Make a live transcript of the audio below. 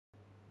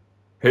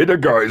Hey there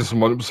guys,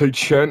 my name's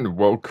Chen,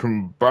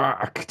 welcome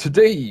back.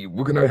 Today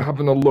we're going to be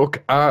having a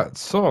look at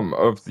some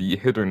of the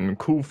hidden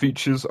cool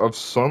features of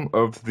some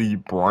of the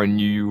brand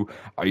new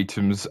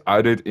items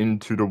added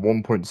into the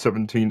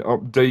 1.17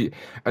 update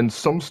and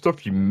some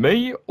stuff you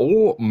may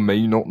or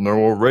may not know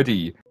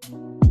already.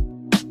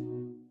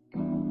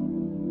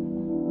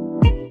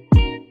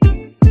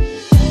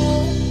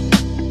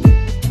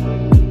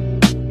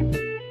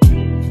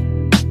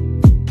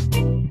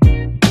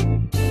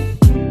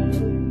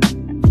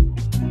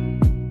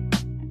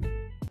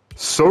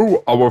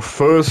 So, our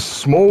first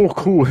small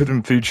cool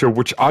hidden feature,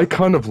 which I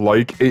kind of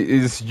like, it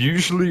is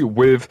usually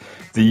with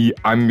the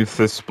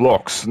amethyst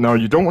blocks. Now,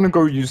 you don't want to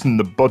go using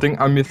the budding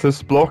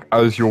amethyst block,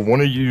 as you'll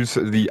want to use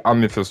the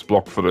amethyst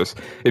block for this.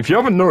 If you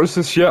haven't noticed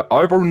this yet,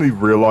 I've only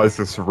realized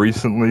this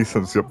recently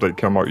since the update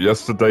came out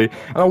yesterday,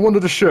 and I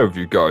wanted to share with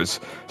you guys.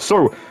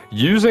 So,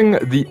 using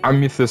the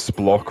amethyst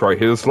block right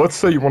here, so let's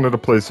say you wanted to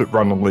place it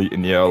randomly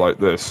in the air like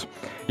this.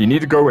 You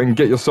need to go and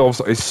get yourselves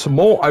a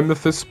small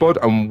amethyst bud,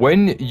 and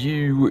when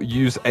you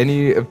use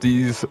any of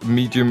these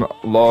medium,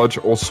 large,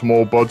 or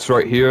small buds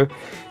right here,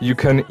 you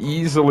can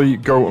easily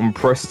go and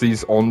press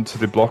these onto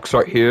the blocks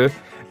right here.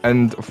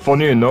 And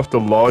funny enough, the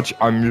large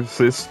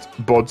amethyst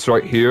buds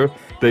right here,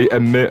 they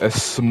emit a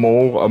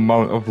small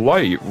amount of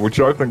light, which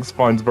I think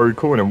finds very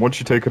cool. And once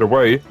you take it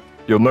away,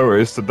 you'll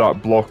notice that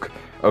that block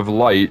of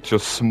light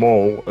just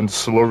small and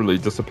slowly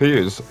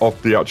disappears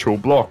off the actual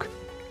block.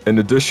 In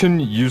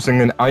addition,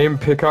 using an iron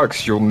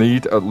pickaxe, you'll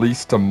need at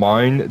least to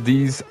mine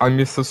these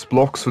amethyst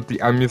blocks with the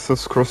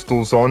amethyst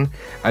crystals on,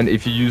 and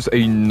if you use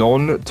a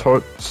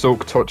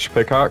non-silk touch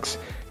pickaxe,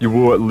 you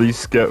will at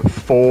least get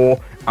 4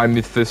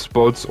 amethyst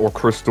buds or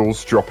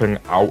crystals dropping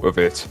out of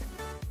it.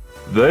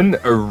 Then,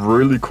 a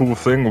really cool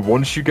thing,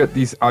 once you get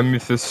these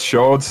amethyst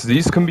shards,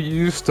 these can be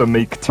used to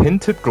make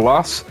tinted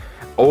glass,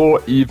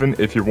 or even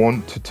if you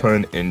want to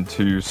turn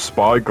into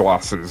spy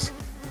glasses.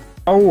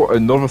 Now,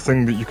 another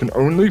thing that you can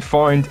only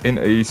find in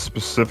a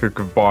specific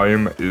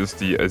biome is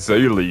the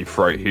azalea leaf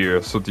right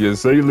here. So the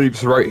azalea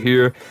leaves right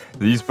here,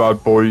 these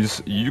bad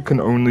boys, you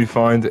can only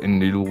find in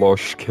the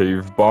lush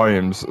cave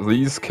biomes.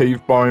 These cave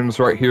biomes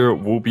right here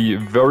will be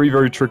very,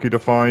 very tricky to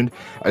find,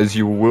 as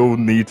you will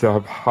need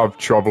to have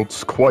traveled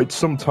quite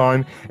some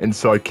time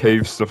inside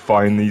caves to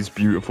find these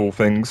beautiful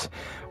things,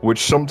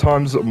 which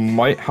sometimes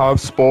might have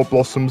spore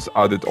blossoms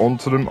added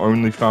onto them,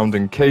 only found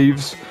in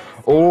caves,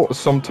 or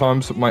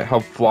sometimes it might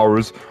have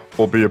flowers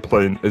or be a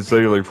plain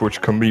azalea leaf,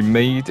 which can be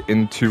made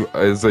into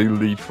azalea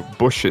leaf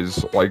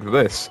bushes like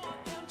this.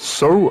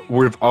 So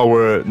with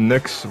our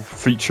next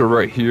feature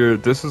right here,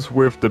 this is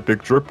with the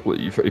big drip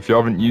leaf. If you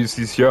haven't used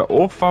these yet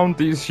or found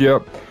these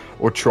yet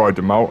or tried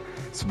them out,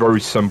 it's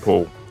very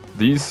simple.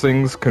 These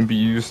things can be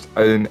used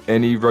in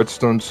any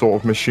redstone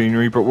sort of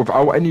machinery, but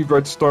without any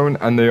redstone,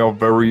 and they are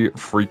very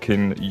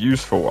freaking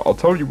useful. I'll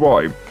tell you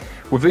why.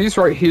 With these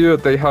right here,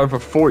 they have a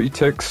 40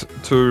 ticks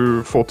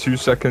for 2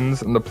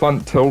 seconds, and the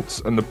plant tilts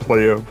and the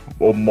player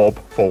or mob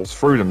falls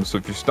through them. So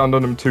if you stand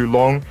on them too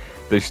long,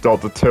 they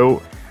start to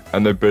tilt,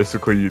 and they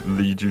basically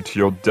lead you to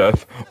your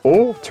death,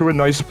 or to a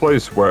nice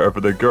place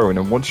wherever they're going.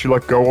 And once you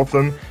let go of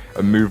them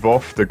and move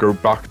off, they go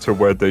back to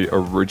where they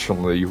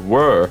originally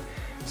were.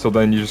 So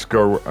then you just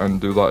go and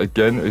do that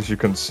again, as you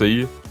can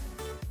see.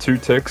 2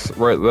 ticks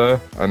right there,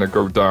 and they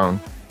go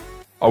down.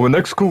 Our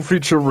next cool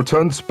feature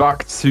returns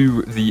back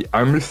to the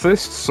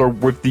amethyst. So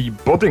with the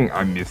budding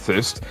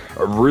amethyst,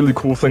 a really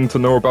cool thing to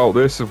know about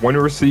this is when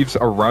it receives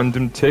a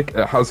random tick,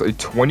 it has a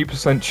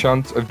 20%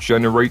 chance of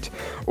generate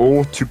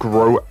or to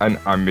grow an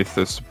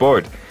amethyst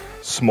bud.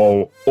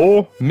 Small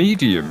or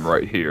medium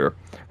right here.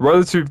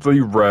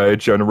 Relatively rare,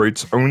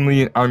 generates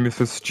only in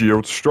amethyst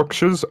geode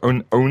structures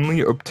and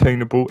only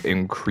obtainable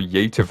in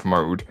creative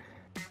mode.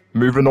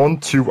 Moving on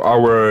to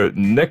our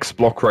next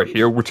block right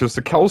here, which is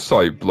the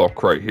calcite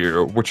block right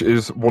here, which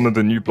is one of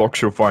the new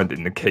blocks you'll find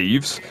in the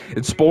caves.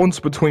 It spawns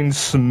between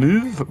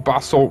smooth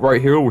basalt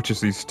right here, which is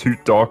these 2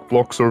 dark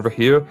blocks over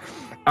here,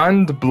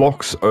 and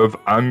blocks of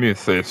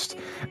amethyst.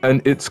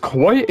 And it's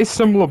quite a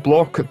similar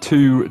block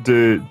to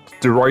the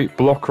diorite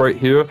block right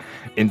here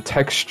in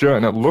texture,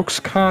 and it looks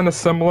kind of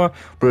similar,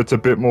 but it's a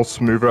bit more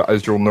smoother.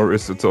 As you'll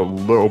notice, it's a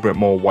little bit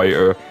more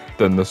whiter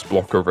than this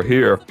block over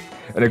here.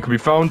 And it can be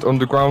found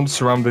underground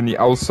surrounding the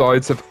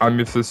outsides of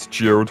amethyst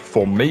geode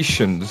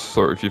formations.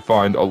 So if you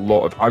find a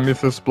lot of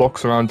amethyst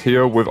blocks around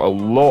here with a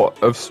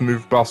lot of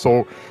smooth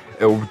basalt,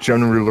 it'll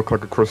generally look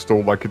like a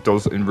crystal like it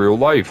does in real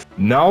life.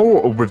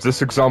 Now, with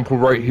this example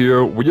right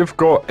here, we have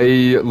got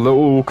a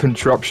little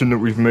contraption that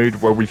we've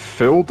made where we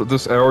filled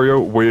this area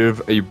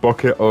with a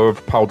bucket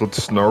of powdered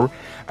snow,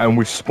 and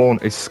we've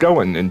spawned a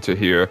skeleton into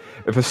here.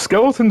 If a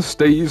skeleton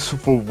stays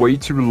for way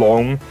too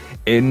long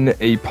in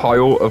a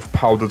pile of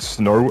powdered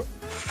snow,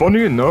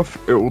 funny enough,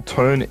 it will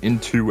turn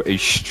into a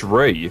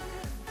stray.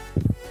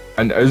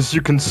 And as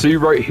you can see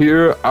right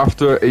here,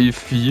 after a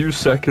few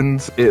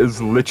seconds, it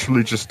has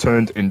literally just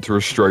turned into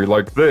a stray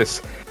like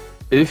this.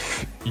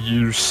 If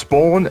you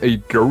spawn a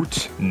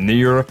goat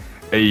near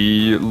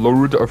a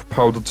load of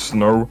powdered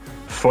snow.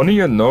 Funny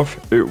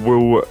enough, it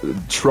will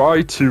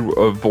try to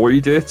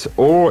avoid it,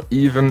 or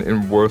even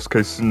in worst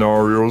case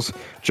scenarios,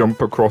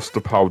 jump across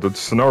the powdered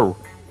snow.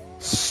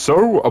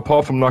 So,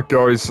 apart from that,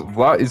 guys,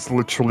 that is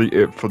literally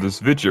it for this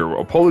video.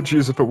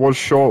 Apologies if it was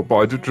short, but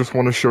I did just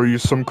want to show you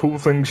some cool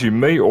things you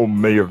may or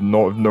may have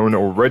not have known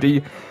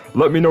already.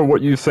 Let me know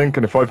what you think,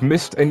 and if I've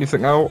missed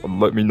anything out,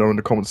 let me know in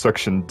the comment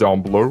section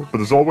down below. But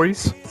as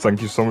always,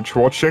 thank you so much for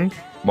watching.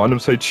 My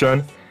name's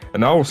Chen,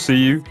 and I will see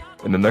you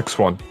in the next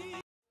one.